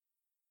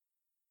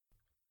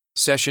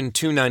Session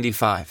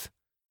 295.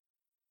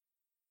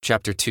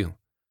 Chapter 2.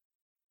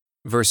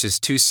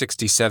 Verses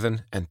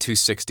 267 and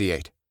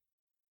 268.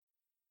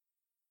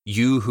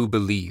 You who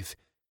believe,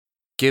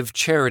 give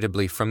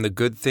charitably from the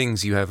good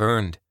things you have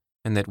earned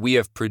and that we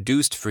have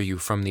produced for you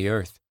from the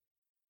earth.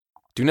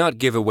 Do not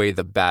give away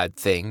the bad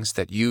things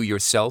that you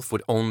yourself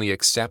would only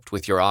accept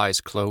with your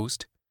eyes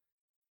closed.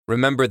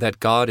 Remember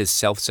that God is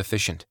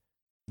self-sufficient,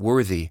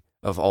 worthy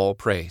of all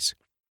praise.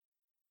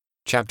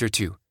 Chapter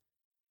 2.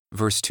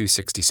 Verse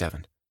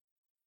 267.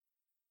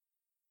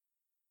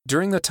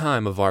 During the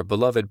time of our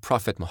beloved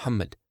Prophet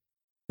Muhammad,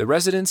 the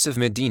residents of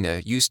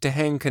Medina used to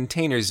hang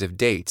containers of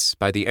dates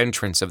by the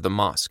entrance of the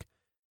mosque.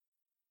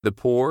 The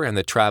poor and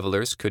the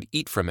travelers could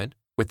eat from it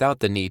without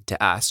the need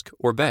to ask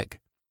or beg.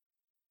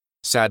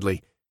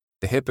 Sadly,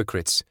 the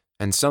hypocrites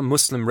and some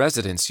Muslim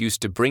residents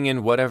used to bring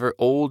in whatever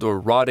old or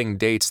rotting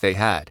dates they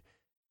had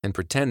and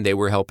pretend they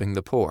were helping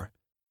the poor.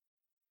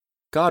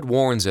 God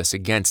warns us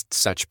against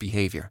such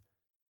behavior.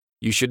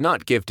 You should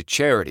not give to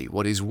charity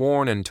what is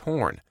worn and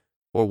torn,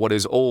 or what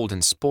is old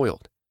and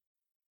spoiled.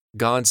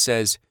 God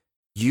says,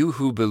 you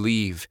who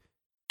believe,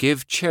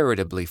 give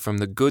charitably from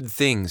the good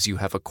things you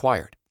have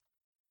acquired.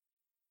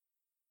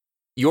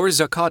 Your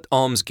zakat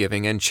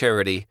almsgiving and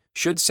charity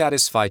should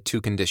satisfy two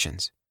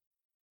conditions.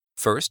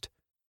 First,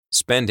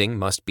 spending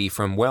must be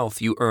from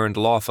wealth you earned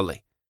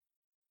lawfully.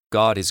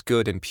 God is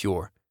good and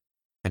pure,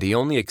 and He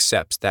only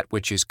accepts that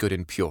which is good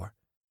and pure.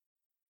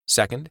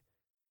 Second,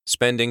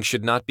 spending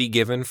should not be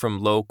given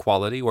from low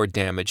quality or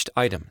damaged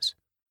items.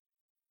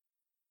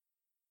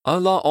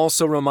 Allah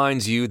also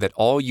reminds you that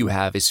all you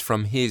have is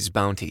from His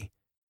bounty.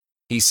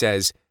 He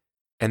says,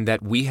 and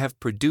that we have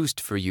produced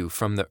for you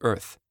from the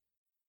earth.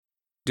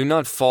 Do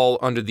not fall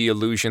under the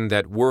illusion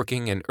that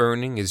working and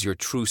earning is your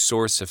true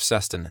source of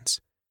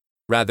sustenance.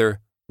 Rather,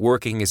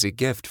 working is a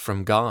gift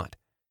from God.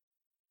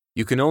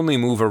 You can only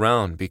move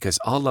around because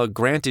Allah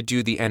granted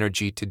you the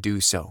energy to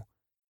do so.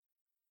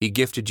 He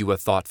gifted you a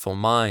thoughtful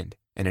mind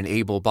and an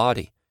able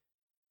body.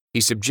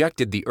 He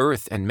subjected the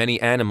earth and many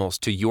animals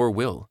to your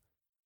will.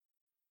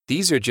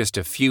 These are just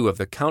a few of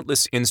the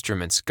countless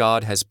instruments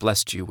God has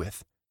blessed you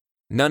with.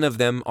 None of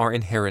them are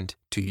inherent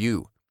to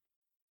you.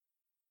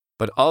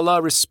 But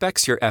Allah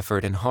respects your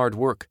effort and hard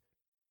work.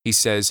 He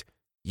says,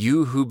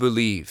 you who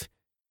believe,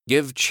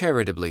 give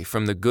charitably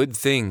from the good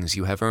things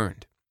you have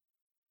earned.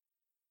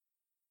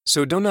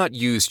 So do not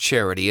use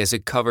charity as a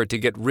cover to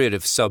get rid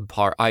of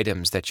subpar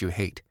items that you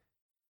hate.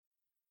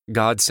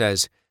 God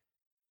says,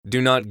 do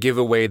not give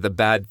away the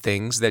bad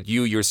things that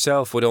you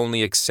yourself would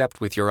only accept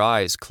with your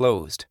eyes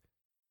closed.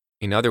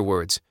 In other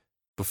words,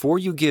 before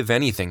you give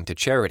anything to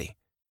charity,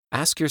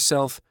 ask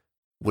yourself,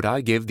 would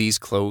I give these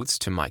clothes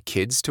to my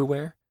kids to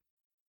wear?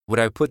 Would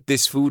I put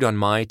this food on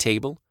my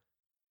table?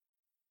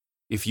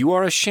 If you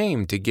are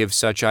ashamed to give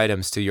such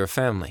items to your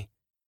family,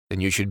 then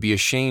you should be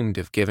ashamed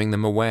of giving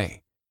them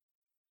away.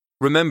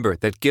 Remember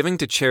that giving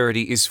to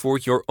charity is for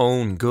your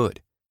own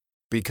good,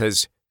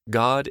 because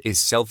God is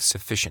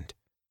self-sufficient,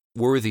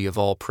 worthy of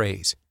all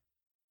praise.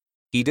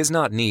 He does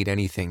not need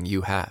anything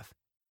you have.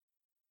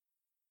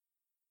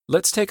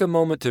 Let's take a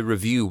moment to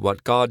review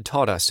what God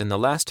taught us in the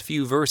last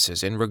few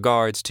verses in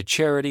regards to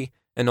charity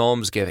and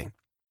almsgiving.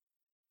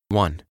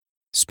 1.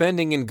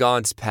 Spending in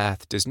God's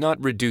path does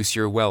not reduce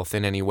your wealth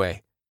in any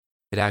way.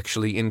 It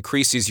actually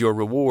increases your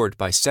reward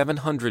by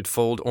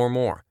 700-fold or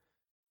more.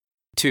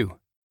 2.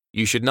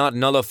 You should not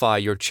nullify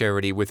your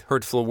charity with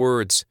hurtful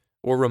words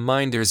or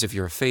reminders of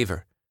your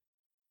favor.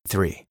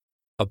 3.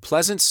 A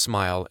pleasant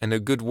smile and a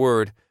good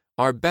word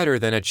are better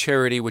than a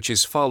charity which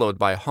is followed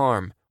by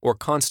harm or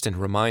constant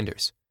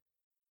reminders.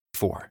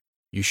 4.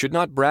 You should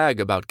not brag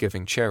about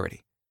giving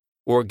charity,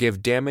 or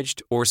give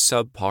damaged or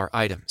subpar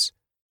items.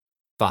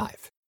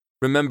 5.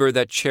 Remember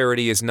that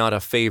charity is not a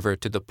favor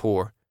to the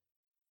poor.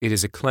 It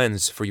is a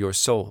cleanse for your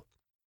soul.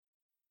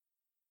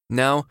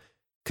 Now,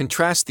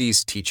 contrast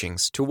these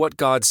teachings to what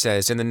God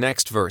says in the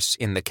next verse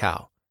in the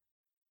cow.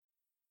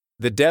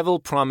 The devil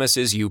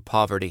promises you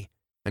poverty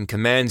and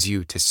commands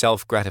you to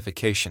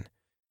self-gratification.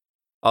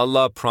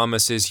 Allah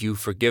promises you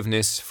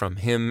forgiveness from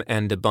Him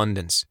and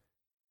abundance.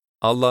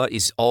 Allah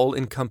is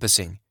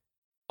all-encompassing,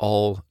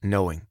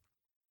 all-knowing.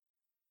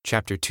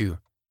 Chapter 2,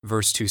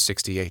 verse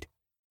 268.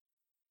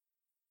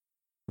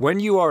 When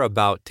you are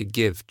about to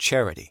give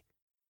charity,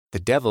 the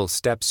devil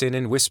steps in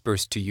and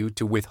whispers to you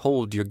to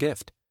withhold your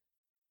gift.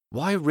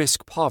 Why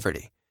risk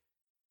poverty?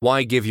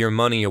 Why give your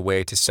money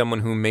away to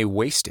someone who may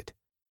waste it?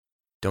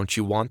 Don't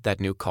you want that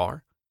new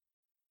car?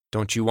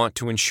 Don't you want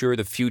to ensure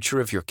the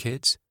future of your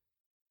kids?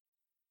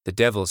 The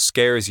devil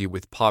scares you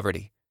with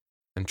poverty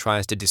and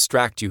tries to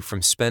distract you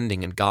from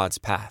spending in God's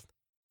path.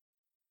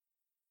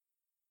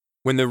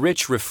 When the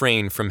rich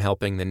refrain from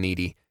helping the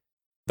needy,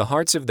 the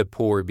hearts of the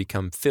poor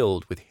become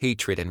filled with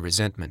hatred and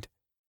resentment.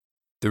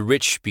 The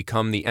rich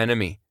become the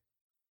enemy,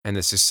 and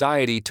the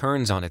society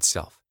turns on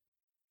itself.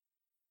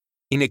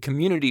 In a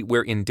community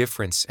where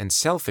indifference and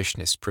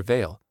selfishness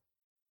prevail,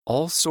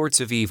 all sorts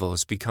of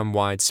evils become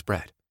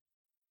widespread.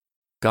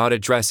 God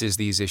addresses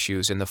these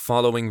issues in the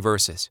following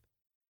verses.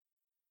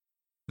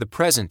 the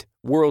present,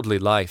 worldly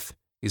life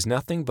is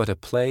nothing but a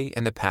play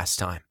and a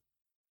pastime.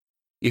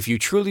 If you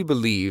truly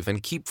believe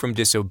and keep from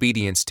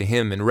disobedience to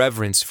Him in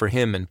reverence for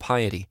Him and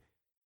piety,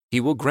 He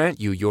will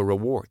grant you your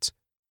rewards,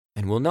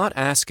 and will not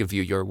ask of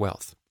you your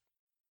wealth.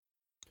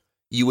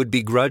 You would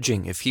be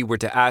grudging if He were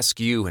to ask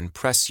you and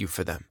press you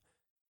for them,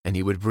 and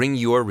He would bring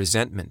your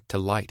resentment to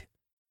light.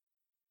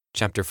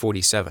 Chapter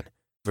 47,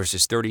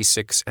 verses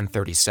 36 and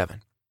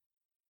 37.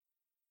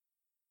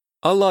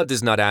 Allah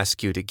does not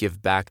ask you to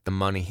give back the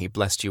money He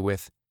blessed you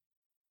with.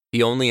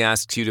 He only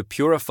asks you to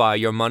purify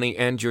your money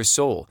and your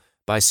soul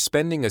by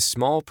spending a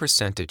small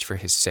percentage for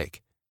His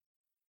sake.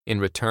 In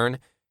return,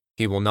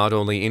 He will not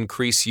only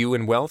increase you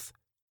in wealth,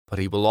 but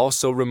He will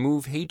also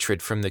remove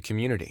hatred from the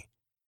community.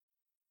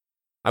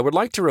 I would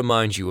like to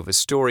remind you of a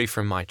story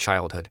from my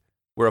childhood,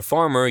 where a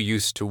farmer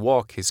used to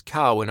walk his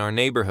cow in our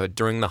neighborhood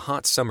during the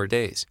hot summer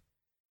days.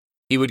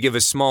 He would give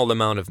a small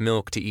amount of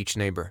milk to each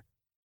neighbor.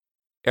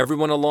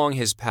 Everyone along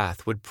his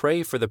path would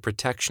pray for the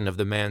protection of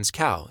the man's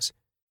cows,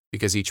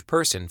 because each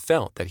person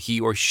felt that he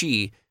or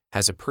she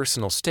has a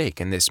personal stake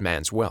in this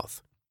man's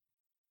wealth.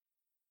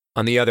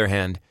 On the other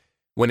hand,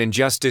 when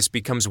injustice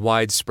becomes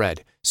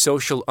widespread,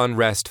 social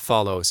unrest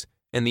follows,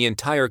 and the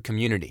entire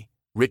community,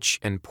 rich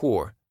and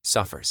poor,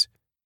 suffers.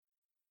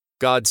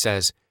 God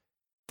says,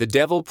 "The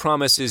devil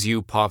promises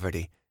you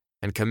poverty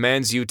and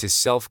commands you to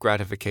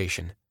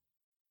self-gratification.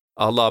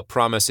 Allah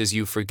promises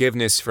you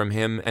forgiveness from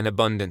Him and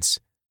abundance.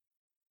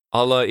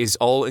 Allah is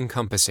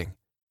all-encompassing,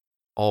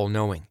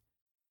 all-knowing."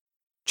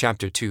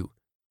 Chapter 2,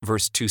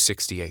 verse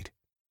 268.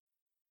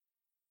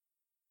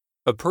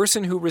 A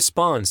person who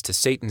responds to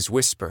Satan's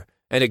whisper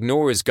and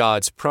ignores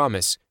God's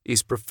promise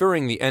is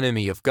preferring the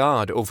enemy of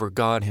God over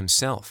God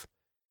Himself.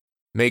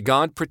 May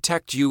God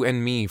protect you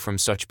and me from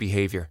such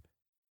behavior.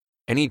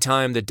 Any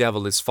time the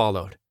devil is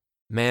followed,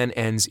 man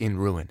ends in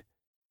ruin.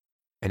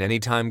 And any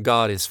time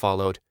God is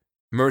followed,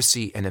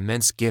 mercy and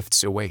immense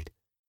gifts await.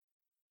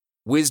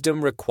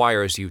 Wisdom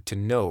requires you to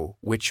know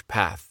which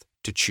path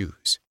to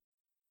choose.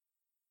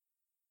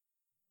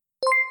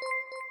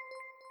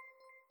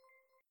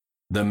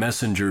 The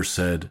messenger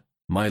said,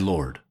 "My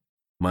Lord,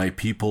 my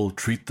people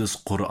treat this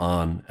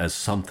Quran as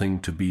something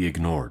to be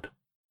ignored."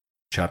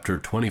 Chapter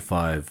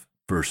 25,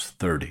 verse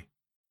 30.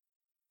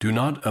 Do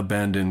not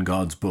abandon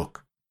God's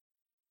book.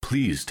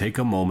 Please take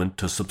a moment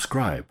to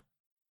subscribe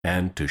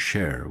and to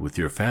share with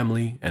your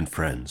family and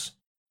friends.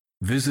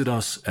 Visit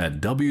us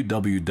at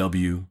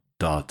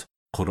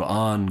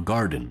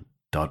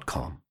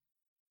www.qurangarden.com.